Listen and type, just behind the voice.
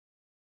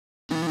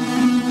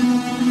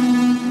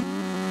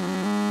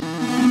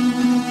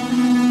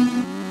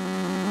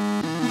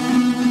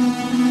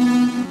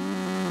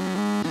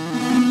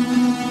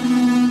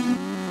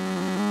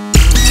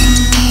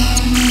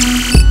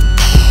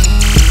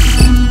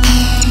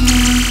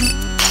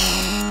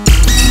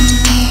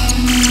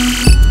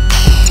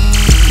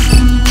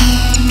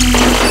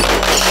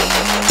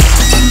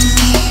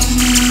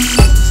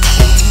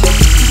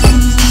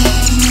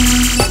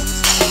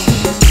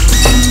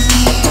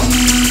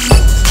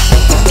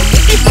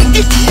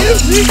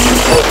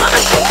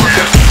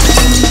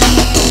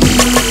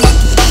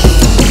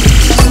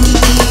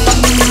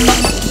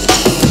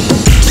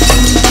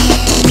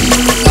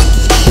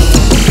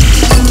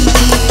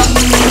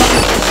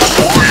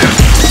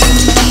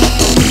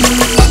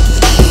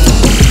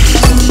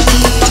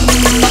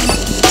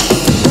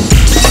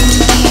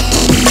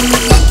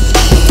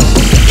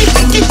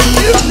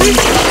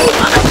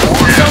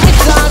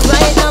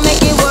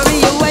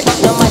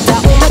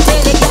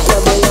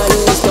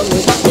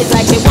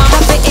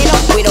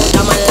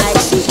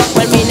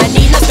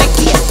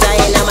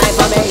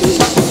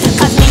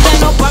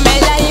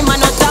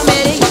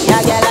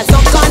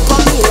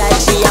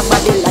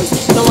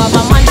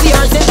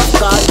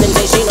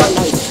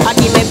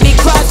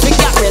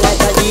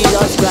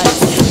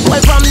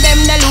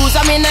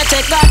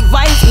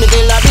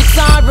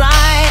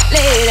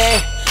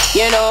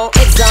You know,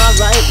 it's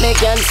alright, me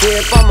can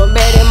sleep on my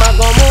bed and I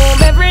go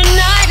home every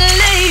night,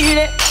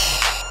 lady.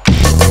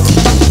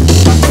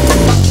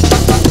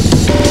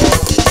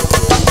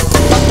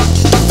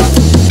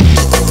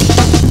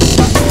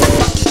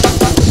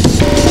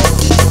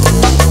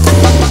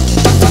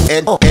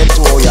 It's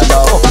who you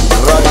know,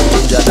 running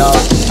ginger now,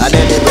 and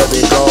anywhere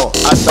we go,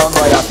 a song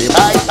boy happy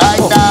right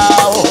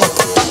now.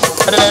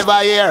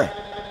 Never hear,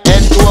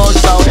 N2O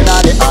sound in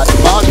the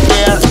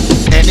atmosphere.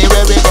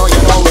 Anywhere we go,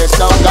 you know we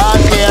sound God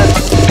clear.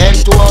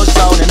 N2O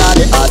sound in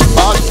the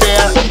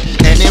atmosphere.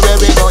 Anywhere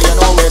we go, you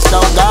know we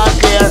sound God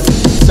clear.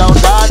 Sound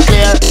God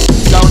clear,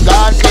 sound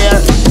God clear.